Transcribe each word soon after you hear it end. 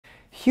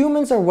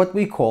humans are what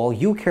we call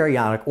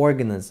eukaryotic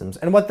organisms,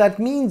 and what that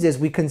means is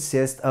we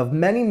consist of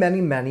many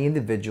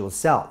individual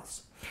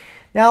cells.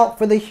 Now,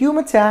 for the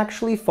human to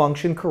actually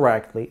function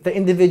correctly, the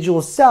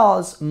individual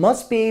cells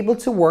must be able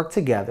to work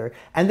together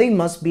and they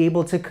must be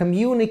able to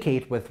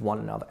communicate with one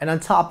another. And on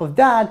top of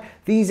that,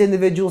 these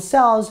individual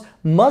cells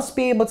must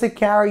be able to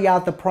carry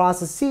out the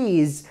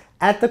processes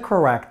at the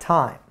correct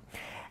time.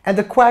 And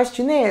the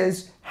question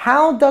is,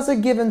 how does a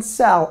given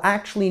cell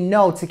actually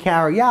know to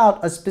carry out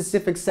a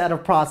specific set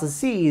of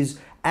processes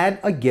at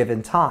a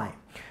given time?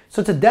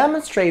 So to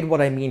demonstrate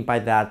what I mean by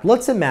that,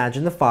 let's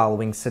imagine the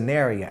following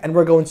scenario, and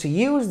we're going to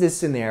use this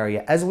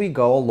scenario as we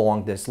go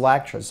along this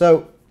lecture.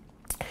 So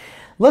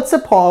let's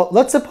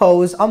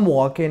suppose I'm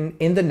walking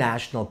in the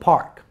national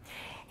park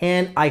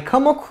and I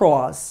come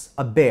across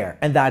a bear,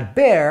 and that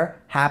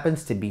bear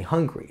happens to be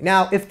hungry.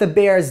 Now, if the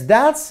bear is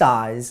that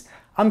size,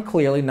 I'm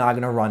clearly not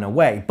going to run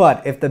away.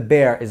 But if the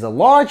bear is a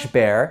large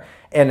bear,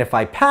 and if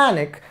I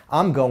panic,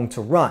 I'm going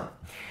to run.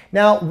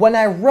 Now, when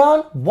I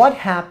run, what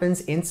happens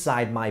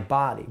inside my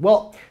body?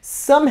 Well,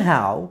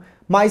 somehow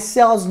my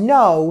cells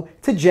know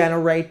to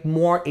generate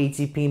more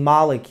ATP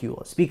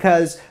molecules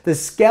because the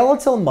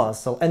skeletal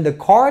muscle and the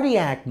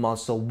cardiac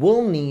muscle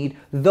will need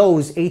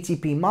those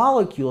ATP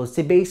molecules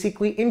to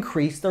basically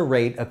increase the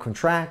rate of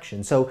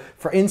contraction. So,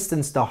 for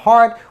instance, the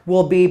heart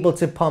will be able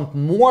to pump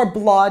more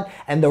blood,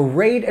 and the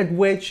rate at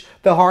which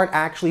the heart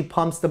actually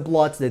pumps the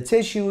blood to the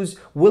tissues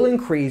will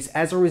increase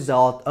as a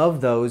result of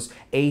those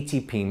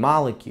ATP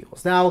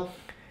molecules. Now,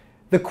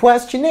 the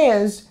question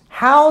is,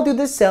 how do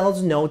the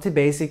cells know to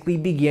basically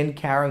begin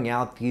carrying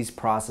out these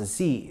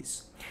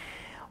processes?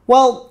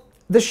 Well,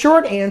 the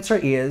short answer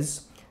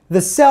is the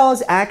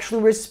cells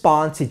actually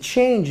respond to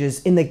changes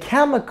in the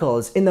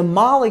chemicals, in the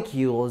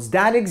molecules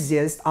that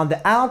exist on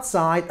the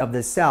outside of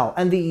the cell.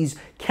 And these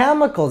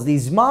chemicals,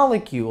 these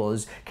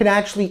molecules, can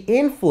actually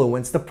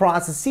influence the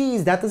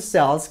processes that the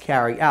cells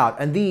carry out.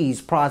 And these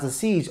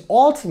processes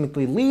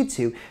ultimately lead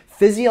to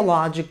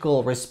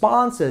physiological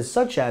responses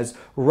such as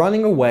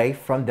running away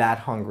from that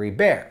hungry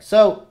bear.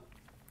 So,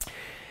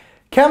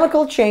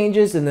 chemical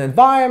changes in the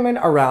environment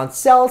around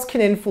cells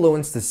can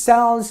influence the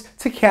cells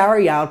to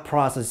carry out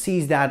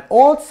processes that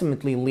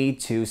ultimately lead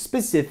to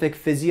specific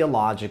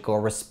physiological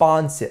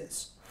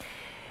responses.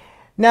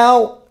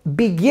 Now,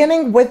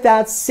 beginning with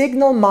that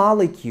signal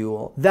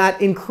molecule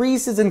that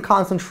increases in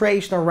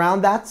concentration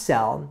around that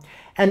cell,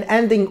 and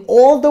ending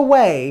all the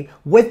way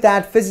with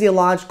that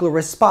physiological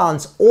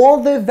response,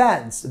 all the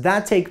events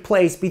that take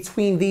place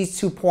between these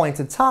 2 points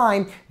in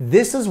time,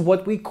 this is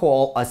what we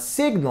call a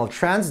signal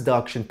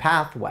transduction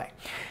pathway.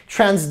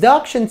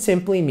 Transduction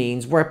simply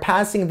means we're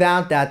passing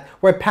down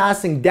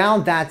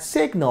that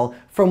signal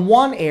from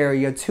one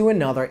area to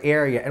another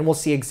area, and we'll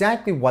see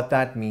exactly what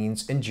that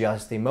means in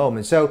just a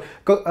moment. So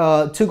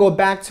to go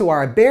back to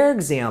our bear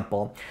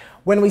example,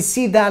 when we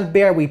see that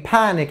bear, we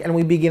panic and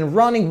we begin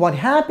running. What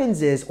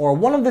happens is, or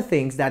one of the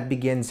things that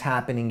begins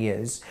happening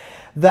is,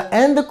 the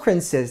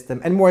endocrine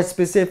system, and more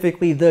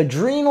specifically the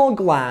adrenal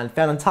gland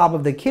found on top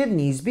of the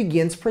kidneys,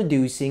 begins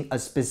producing a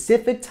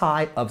specific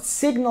type of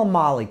signal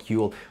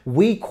molecule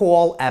we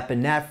call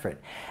epinephrine.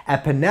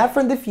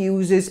 Epinephrine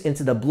diffuses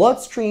into the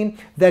bloodstream,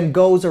 then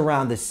goes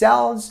around the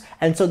cells,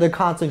 and so the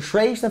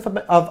concentration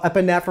of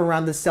epinephrine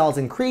around the cells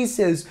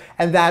increases,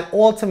 and that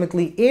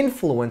ultimately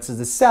influences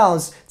the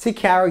cells to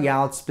carry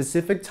out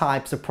specific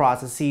types of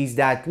processes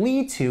that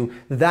lead to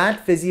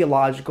that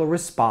physiological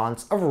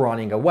response of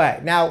running away.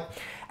 Now,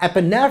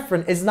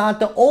 epinephrine is not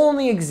the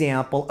only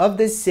example of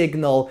this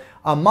signal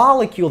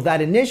molecule that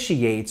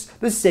initiates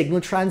the signal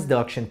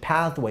transduction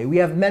pathway. We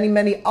have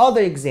many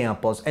other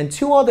examples, and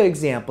 2 other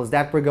examples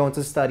that we're going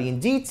to study in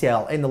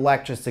detail in the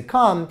lectures to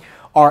come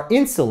are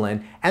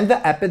insulin and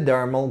the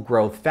epidermal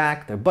growth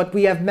factor. But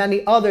we have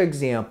many other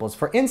examples.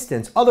 For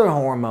instance, other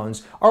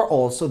hormones are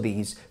also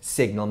these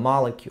signal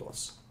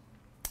molecules.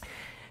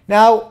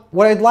 Now,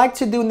 what I'd like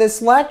to do in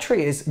this lecture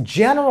is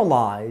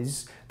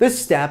generalize the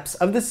steps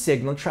of the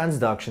signal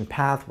transduction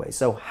pathway.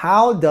 So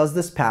how does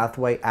this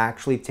pathway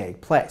actually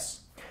take place?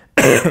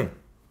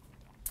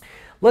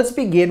 Let's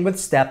begin with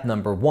step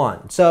number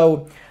 1.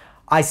 So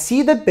I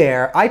see the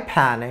bear, I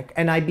panic,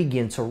 and I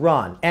begin to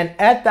run. And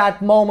at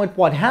that moment,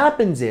 what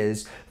happens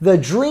is the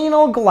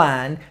adrenal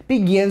gland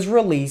begins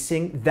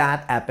releasing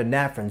that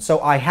epinephrine.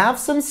 So I have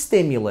some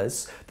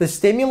stimulus. The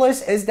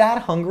stimulus is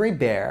that hungry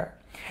bear.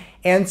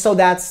 And so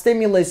that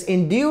stimulus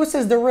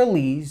induces the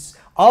release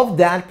of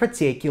that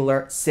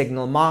particular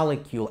signal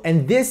molecule.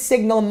 And this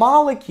signal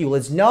molecule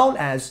is known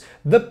as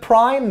the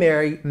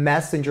primary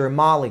messenger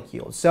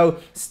molecule. So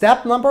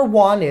step number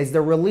 1 is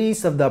the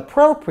release of the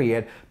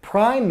appropriate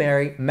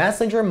primary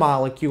messenger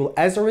molecule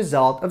as a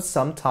result of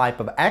some type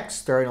of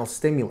external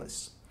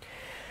stimulus.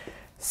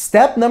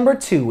 Step number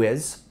 2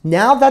 is,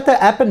 now that the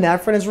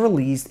epinephrine is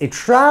released, it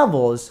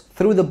travels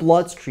through the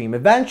bloodstream.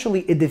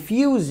 Eventually, it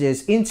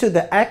diffuses into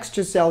the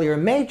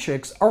extracellular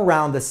matrix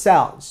around the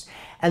cells.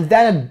 And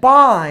then it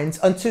binds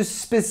onto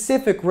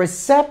specific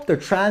receptor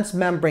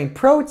transmembrane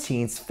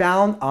proteins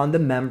found on the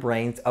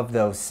membranes of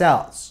those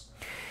cells.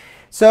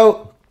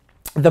 So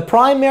the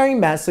primary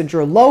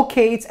messenger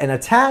locates and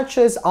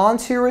attaches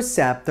onto a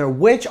receptor,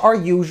 which are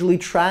usually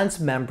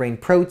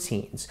transmembrane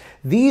proteins.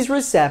 These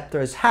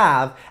receptors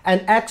have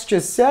an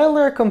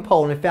extracellular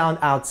component found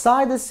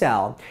outside the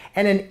cell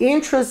and an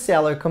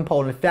intracellular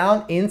component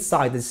found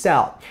inside the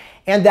cell.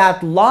 And that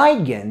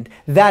ligand,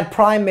 that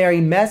primary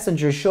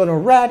messenger shown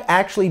in red,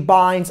 actually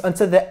binds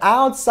onto the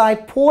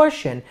outside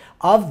portion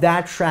of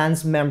that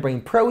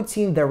transmembrane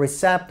protein, the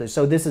receptor.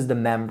 So this is the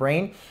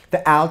membrane,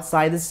 the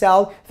outside the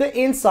cell, the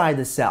inside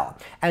the cell.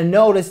 And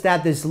notice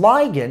that this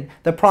ligand,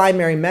 the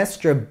primary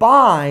messenger,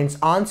 binds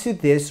onto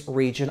this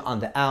region on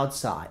the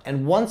outside.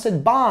 And once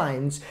it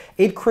binds,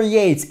 it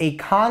creates a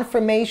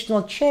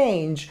conformational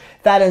change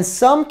that in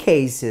some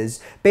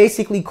cases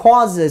basically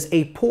causes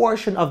a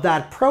portion of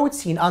that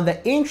protein on the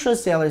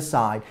intracellular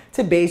side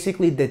to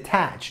basically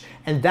detach.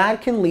 And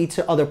that can lead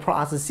to other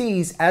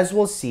processes, as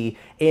we'll see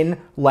in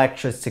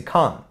lectures to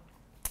come.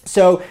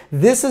 So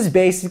this is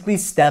basically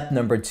step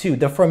number 2.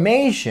 The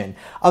formation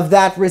of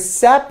that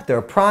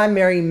receptor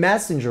primary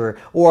messenger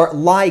or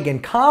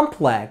ligand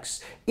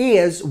complex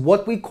is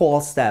what we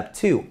call step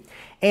 2.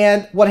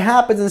 And what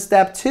happens in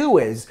step 2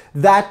 is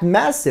that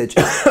message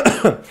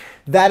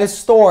that is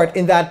stored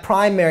in that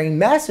primary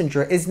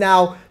messenger is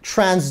now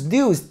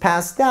transduced,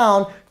 passed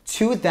down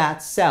to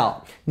that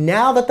cell.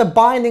 Now that the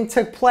binding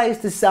took place,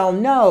 the cell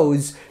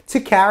knows to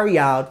carry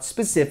out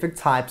specific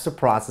types of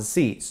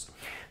processes.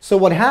 So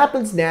what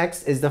happens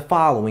next is the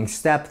following,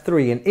 step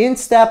 3. And in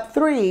step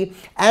 3,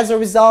 as a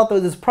result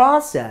of this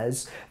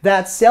process,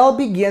 that cell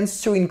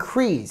begins to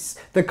increase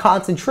the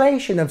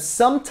concentration of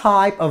some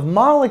type of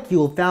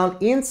molecule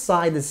found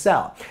inside the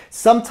cell.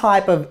 Some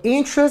type of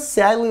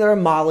intracellular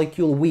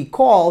molecule we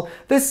call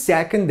the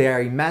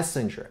secondary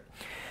messenger.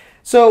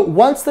 So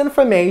once the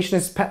information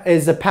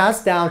is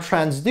passed down,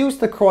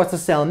 transduced across the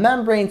cell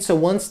membrane, so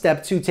once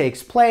step 2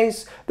 takes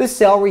place, the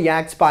cell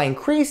reacts by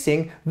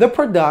increasing the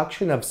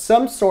production of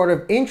some sort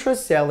of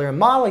intracellular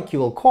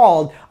molecule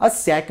called a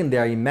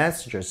secondary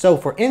messenger. So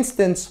for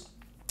instance,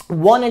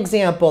 one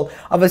example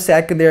of a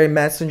secondary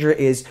messenger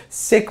is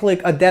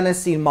cyclic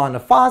adenosine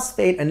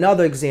monophosphate.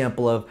 Another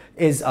example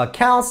is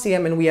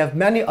calcium, and we have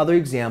many other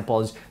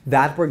examples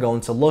that we're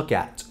going to look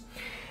at.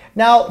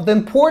 Now, the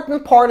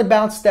important part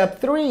about step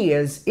 3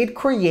 is it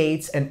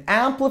creates an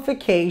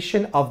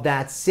amplification of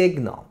that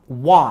signal.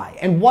 Why?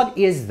 And what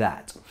is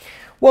that?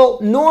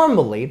 Well,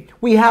 normally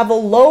we have a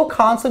low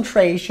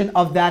concentration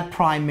of that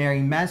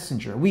primary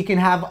messenger. We can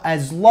have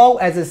as low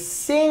as a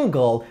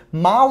single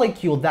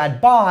molecule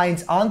that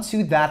binds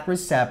onto that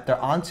receptor,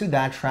 onto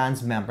that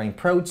transmembrane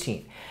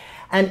protein.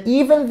 And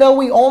even though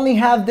we only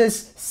have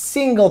this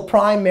single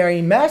primary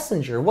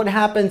messenger, what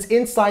happens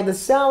inside the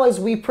cell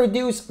is we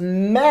produce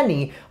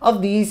many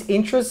of these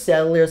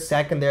intracellular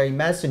secondary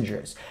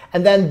messengers.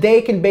 And then they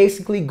can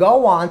basically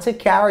go on to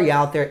carry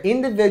out their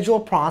individual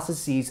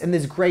processes, and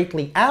this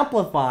greatly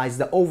amplifies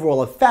the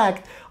overall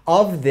effect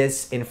of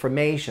this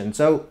information.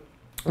 So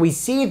we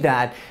see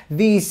that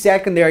these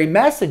secondary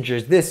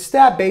messengers, this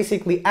step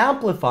basically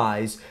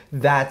amplifies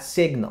that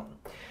signal.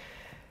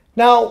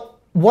 Now,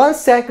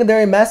 once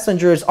secondary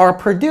messengers are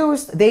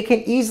produced, they can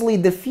easily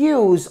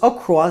diffuse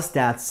across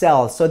that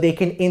cell. So they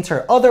can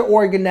enter other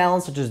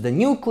organelles such as the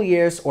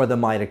nucleus or the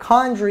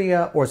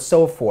mitochondria or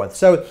so forth.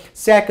 So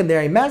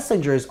secondary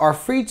messengers are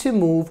free to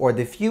move or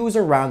diffuse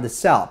around the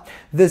cell.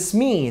 This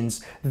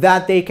means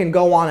that they can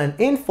go on and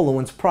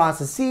influence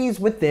processes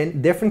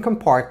within different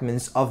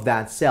compartments of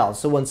that cell.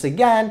 So once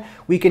again,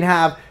 we can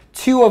have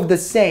two of the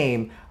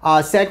same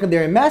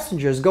secondary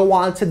messengers go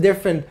on to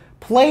different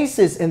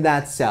places in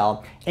that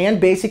cell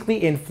and basically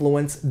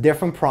influence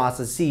different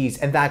processes,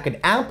 and that could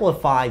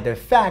amplify the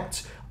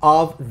effect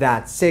of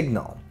that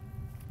signal.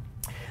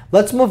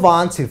 Let's move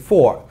on to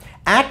 4.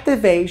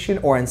 Activation,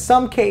 or in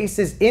some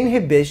cases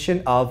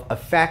inhibition of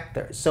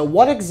effectors. So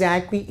what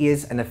exactly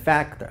is an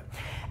effector?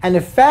 An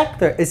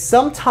effector is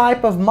some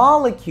type of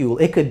molecule.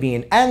 It could be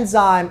an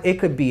enzyme, it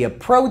could be a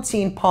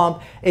protein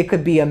pump, it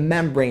could be a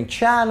membrane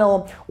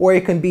channel, or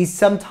it can be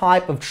some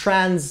type of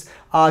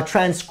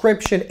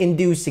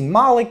transcription-inducing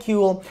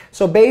molecule.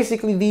 So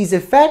basically these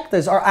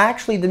effectors are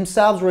actually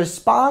themselves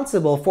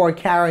responsible for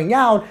carrying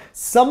out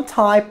some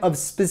type of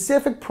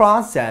specific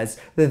process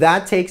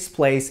that takes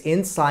place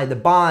inside the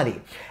body.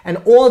 And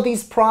all of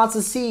these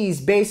processes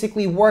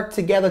basically work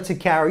together to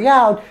carry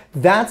out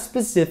that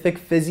specific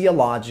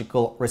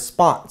physiological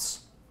response.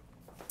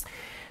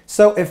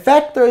 So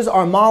effectors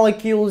are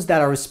molecules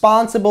that are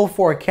responsible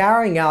for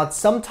carrying out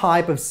some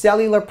type of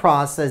cellular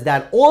process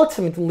that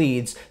ultimately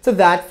leads to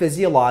that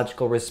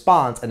physiological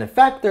response. And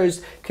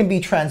effectors can be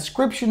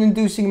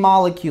transcription-inducing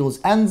molecules,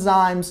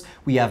 enzymes,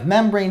 we have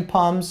membrane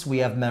pumps, we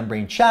have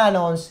membrane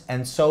channels,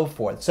 and so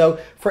forth. So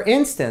for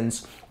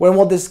instance, when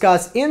we'll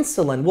discuss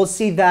insulin, we'll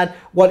see that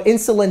what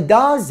insulin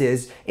does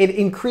is it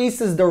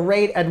increases the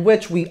rate at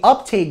which we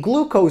uptake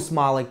glucose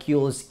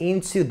molecules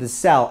into the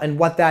cell. And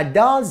what that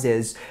does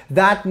is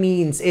that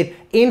means it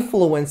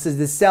influences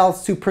the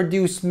cells to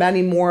produce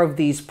many more of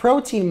these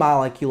protein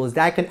molecules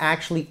that can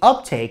actually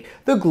uptake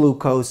the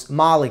glucose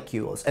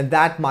molecules. And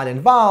that might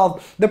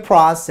involve the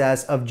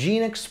process of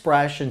gene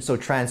expression, so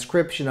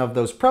transcription of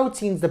those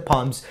proteins, the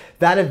pumps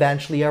that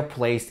eventually are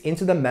placed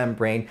into the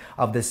membrane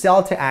of the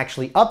cell to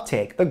actually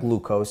uptake the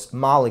glucose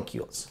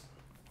molecules.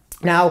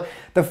 Now,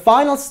 the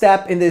final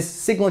step in this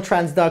signal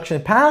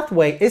transduction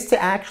pathway is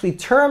to actually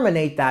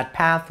terminate that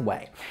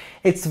pathway.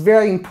 It's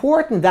very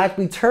important that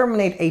we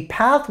terminate a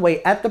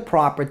pathway at the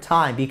proper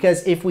time,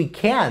 because if we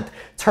can't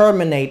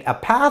terminate a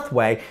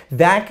pathway,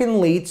 that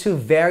can lead to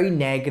very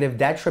negative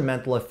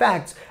detrimental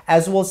effects,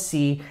 as we'll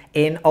see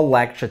in a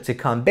lecture to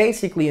come.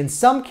 Basically, in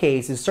some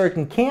cases,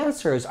 certain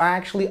cancers are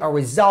actually a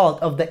result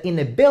of the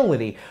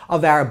inability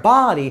of our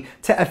body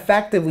to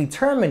effectively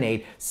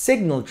terminate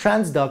signal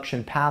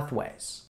transduction pathways.